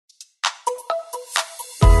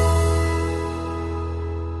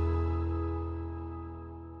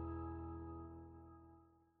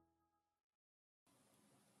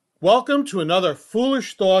Welcome to another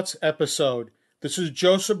Foolish Thoughts episode. This is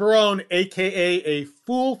Joseph Barone, aka A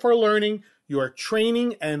Fool for Learning, your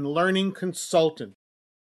training and learning consultant.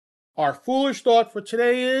 Our foolish thought for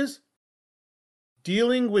today is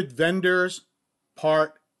Dealing with Vendors,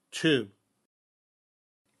 Part 2.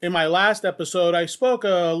 In my last episode, I spoke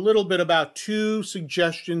a little bit about 2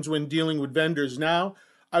 suggestions when dealing with vendors. Now,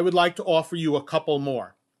 I would like to offer you a couple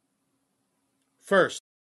more. First,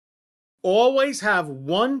 always have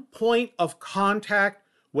one point of contact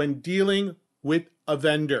when dealing with a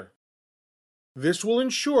vendor. This will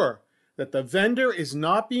ensure that the vendor is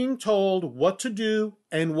not being told what to do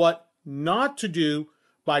and what not to do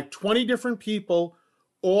by 20 different people,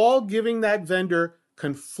 all giving that vendor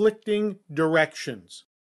conflicting directions.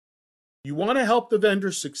 You want to help the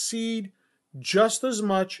vendor succeed just as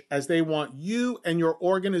much as they want you and your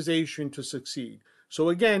organization to succeed. So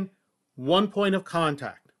again, one point of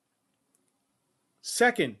contact.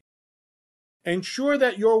 Second, ensure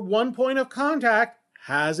that your one point of contact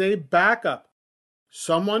has a backup,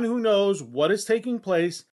 someone who knows what is taking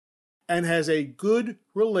place and has a good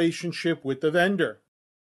relationship with the vendor.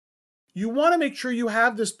 You want to make sure you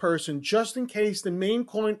have this person just in case the main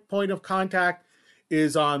point of contact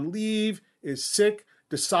is on leave, is sick,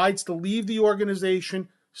 decides to leave the organization.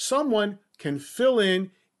 Someone can fill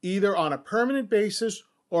in either on a permanent basis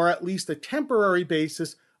or at least a temporary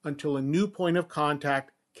basis until a new point of contact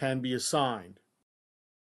can be assigned.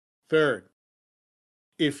 Third,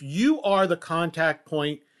 if you are the contact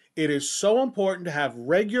point, it is so important to have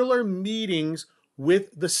regular meetings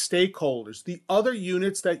with the stakeholders, the other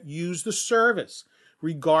units that use the service,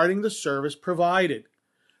 regarding the service provided.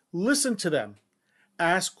 Listen to them.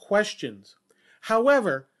 Ask questions.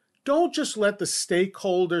 However, don't just let the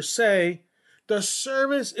stakeholder say, "The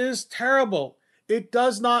service is terrible. It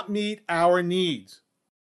does not meet our needs,"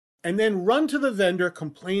 and then run to the vendor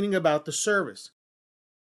complaining about the service.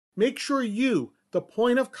 Make sure you, the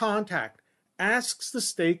point of contact, asks the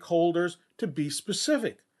stakeholders to be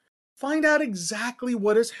specific. Find out exactly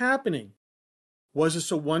what is happening. Was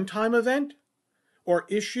this a one-time event or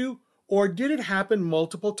issue, or did it happen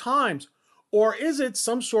multiple times? Or is it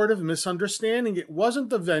some sort of misunderstanding? It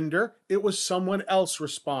wasn't the vendor, it was someone else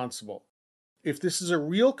responsible. If this is a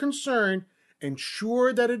real concern,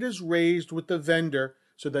 ensure that it is raised with the vendor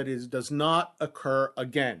so that it does not occur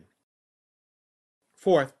again.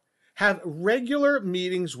 Fourth, have regular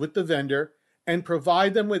meetings with the vendor and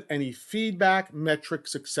provide them with any feedback,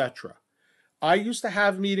 metrics, etc. I used to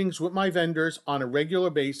have meetings with my vendors on a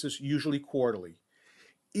regular basis, usually quarterly.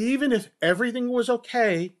 Even if everything was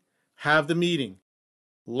okay, have the meeting.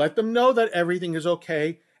 Let them know that everything is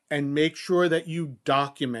okay and make sure that you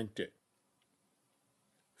document it.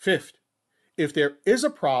 Fifth, if there is a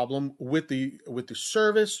problem with the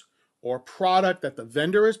service or product that the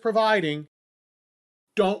vendor is providing,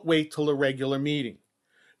 don't wait till a regular meeting.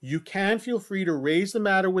 You can feel free to raise the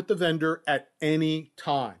matter with the vendor at any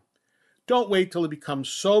time. Don't wait till it becomes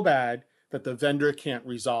so bad that the vendor can't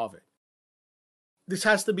resolve it. This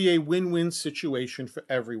has to be a win-win situation for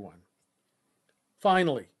everyone.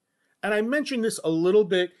 Finally, and I mentioned this a little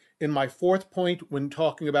bit in my 4th point when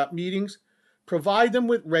talking about meetings, provide them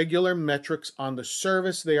with regular metrics on the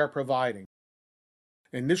service they are providing.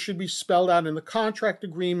 And this should be spelled out in the contract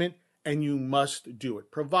agreement, and you must do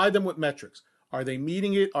it. Provide them with metrics. Are they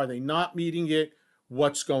meeting it? Are they not meeting it?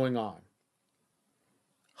 What's going on?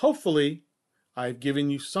 Hopefully, I've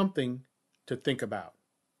given you something to think about.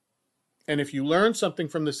 And if you learned something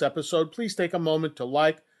from this episode, please take a moment to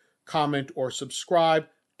like, comment, or subscribe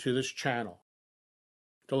to this channel.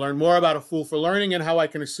 To learn more about A Fool for Learning and how I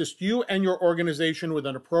can assist you and your organization with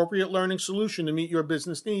an appropriate learning solution to meet your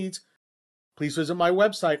business needs, please visit my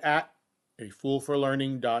website at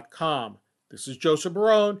afoolforlearning.com. This is Joseph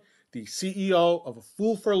Barone, the CEO of A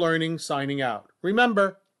Fool for Learning, signing out.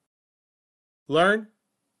 Remember, learn,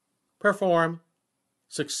 perform,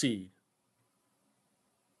 succeed.